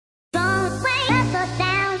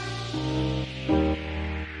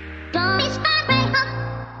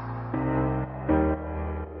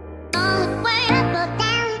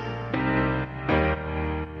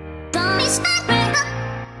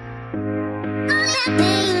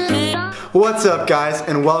What's up, guys,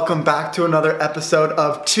 and welcome back to another episode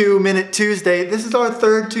of 2 Minute Tuesday. This is our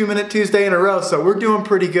third 2 Minute Tuesday in a row, so we're doing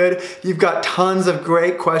pretty good. You've got tons of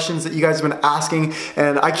great questions that you guys have been asking,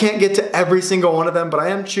 and I can't get to every single one of them, but I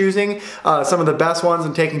am choosing some of the best ones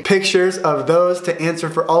and taking pictures of those to answer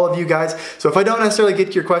for all of you guys. So if I don't necessarily get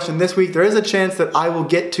to your question this week, there is a chance that I will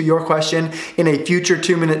get to your question in a future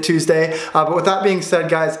 2 Minute Tuesday. But with that being said,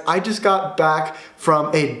 guys, I just got back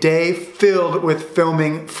from a day filled with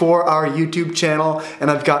filming for our YouTube channel,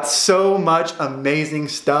 and I've got so much amazing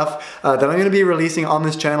stuff that I'm gonna be releasing on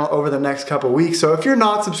this channel over the next couple weeks. So if you're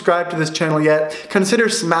not subscribed to this channel yet, consider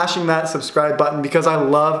smashing that subscribe button, because I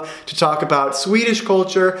love to talk about Swedish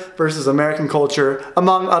culture versus American culture,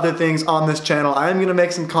 among other things on this channel. I am gonna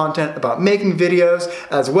make some content about making videos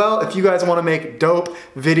as well, if you guys wanna make dope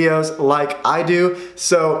videos like I do.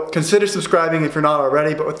 So consider subscribing if you're not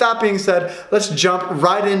already. But with that being said, let's jump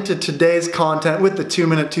right into today's content with the 2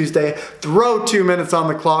 Minute Tuesday. Throw 2 minutes on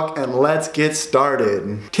the clock and let's get started.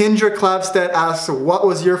 Tindra Klavstedt asks, what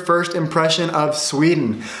was your first impression of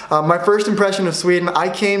Sweden? My first impression of Sweden, I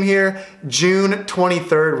came here June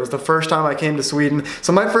 23rd was the first time I came to Sweden.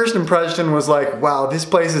 So my first impression was like, wow, this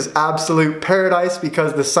place is absolute paradise,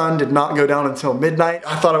 because the sun did not go down until midnight.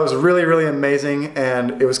 I thought it was really, really amazing,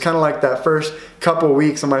 and it was kind of like that first couple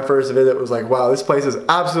weeks of my first visit was like, wow, this place is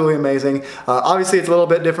absolutely amazing. Obviously it's a little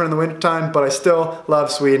bit different in the wintertime, but I still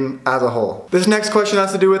love Sweden as a whole. This next question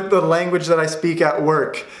has to do with the language that I speak at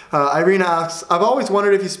work. Irina asks, I've always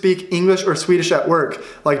wondered if you speak English or Swedish at work.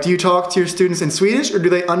 Like, do you talk to your students in Swedish, or do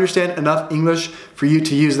they understand enough English for you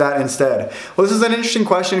to use that instead? Well, this is an interesting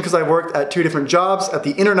question, because I worked at 2 different jobs. At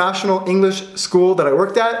the international English school that I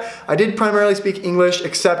worked at, I did primarily speak English,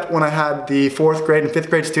 except when I had the 4th grade and 5th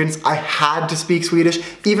grade students, I had to speak Swedish.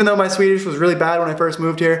 Even though my Swedish was really bad when I first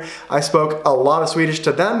moved here, I spoke a lot of Swedish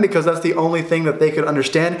to them, because that's the only thing that they could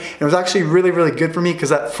understand. And it was actually really, really good for me, because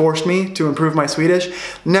that forced me to improve my Swedish.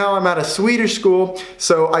 Now I'm at a Swedish school,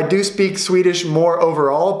 so I do speak Swedish more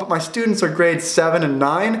overall, but my students are grades 7 and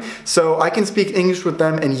 9, so I can speak English with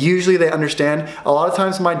them, and usually they understand. A lot of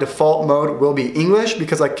times my default mode will be English,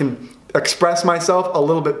 because I can express myself a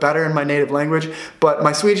little bit better in my native language, but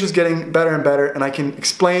my Swedish is getting better and better, and I can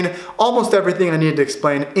explain almost everything I need to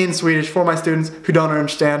explain in Swedish for my students who don't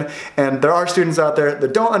understand. And there are students out there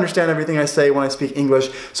that don't understand everything I say when I speak English,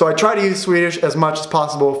 so I try to use Swedish as much as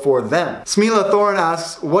possible for them. Smila Thorin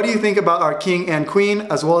asks, what do you think about our king and queen,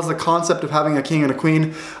 as well as the concept of having a king and a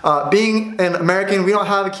queen? Being an American, we don't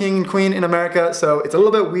have a king and queen in America, so it's a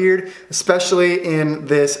little bit weird, especially in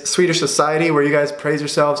this Swedish society where you guys praise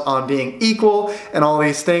yourselves on being equal and all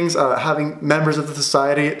these things. Having members of the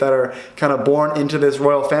society that are kind of born into this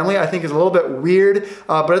royal family, I think is a little bit weird,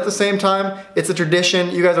 but at the same time, it's a tradition.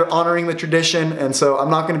 You guys are honoring the tradition, and so I'm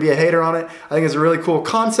not going to be a hater on it. I think it's a really cool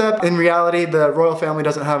concept. In reality, the royal family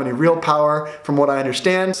doesn't have any real power from what I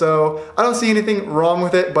understand, so I don't see anything wrong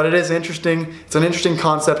with it, but it is interesting. It's an interesting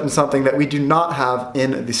concept and something that we do not have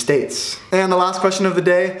in the States. And the last question of the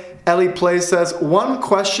day, Ellie Plays says, one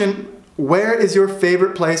question, where is your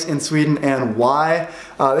favorite place in Sweden and why?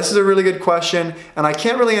 This is a really good question, and I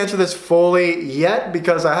can't really answer this fully yet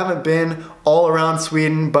because I haven't been all around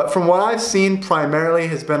Sweden, but from what I've seen primarily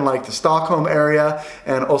has been like the Stockholm area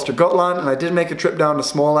and Östergötland, and I did make a trip down to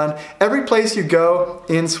Småland. Every place you go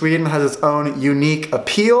in Sweden has its own unique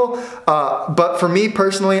appeal, but for me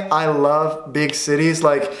personally, I love big cities.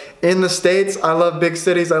 Like in the States, I love big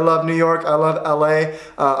cities. I love New York, I love LA,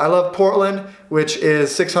 I love Portland, which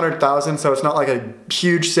is 600,000, so it's not like a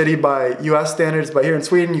huge city by US standards, but here in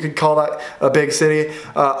Sweden you could call that a big city.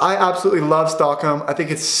 I absolutely love Stockholm. I think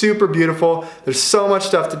it's super beautiful. There's so much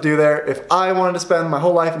stuff to do there. If I wanted to spend my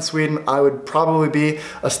whole life in Sweden, I would probably be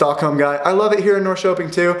a Stockholm guy. I love it here in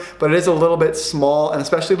Norrköping too, but it is a little bit small, and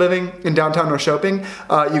especially living in downtown Norrköping,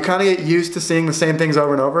 you kind of get used to seeing the same things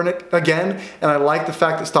over and over again, and I like the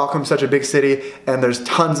fact that Stockholm's such a big city and there's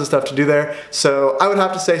tons of stuff to do there. So I would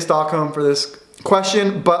have to say Stockholm for this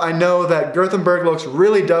question, but I know that Gothenburg looks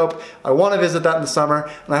really dope. I want to visit that in the summer,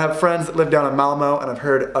 and I have friends that live down in Malmo, and I've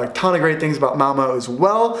heard a ton of great things about Malmo as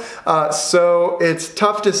well. So it's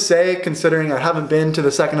tough to say considering I haven't been to the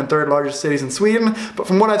 2nd and 3rd largest cities in Sweden, but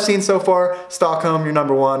from what I've seen so far, Stockholm, you're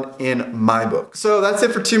 #1 in my book. So that's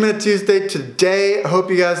it for 2 Minute Tuesday today. I hope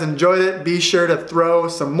you guys enjoyed it. Be sure to throw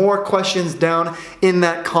some more questions down in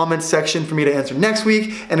that comment section for me to answer next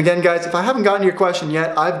week. And again, guys, if I haven't gotten to your question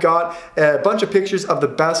yet, I've got a bunch of of pictures of the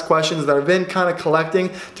best questions that I've been kind of collecting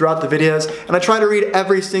throughout the videos, and I try to read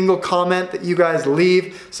every single comment that you guys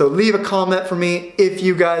leave. So leave a comment for me if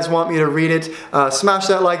you guys want me to read it. Smash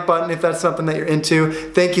that like button if that's something that you're into.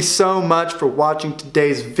 Thank you so much for watching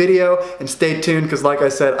today's video, and stay tuned because like I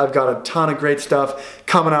said, I've got a ton of great stuff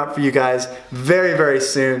coming out for you guys very, very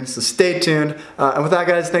soon. So stay tuned. And with that,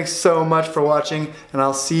 guys, thanks so much for watching, and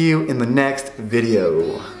I'll see you in the next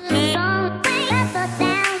video.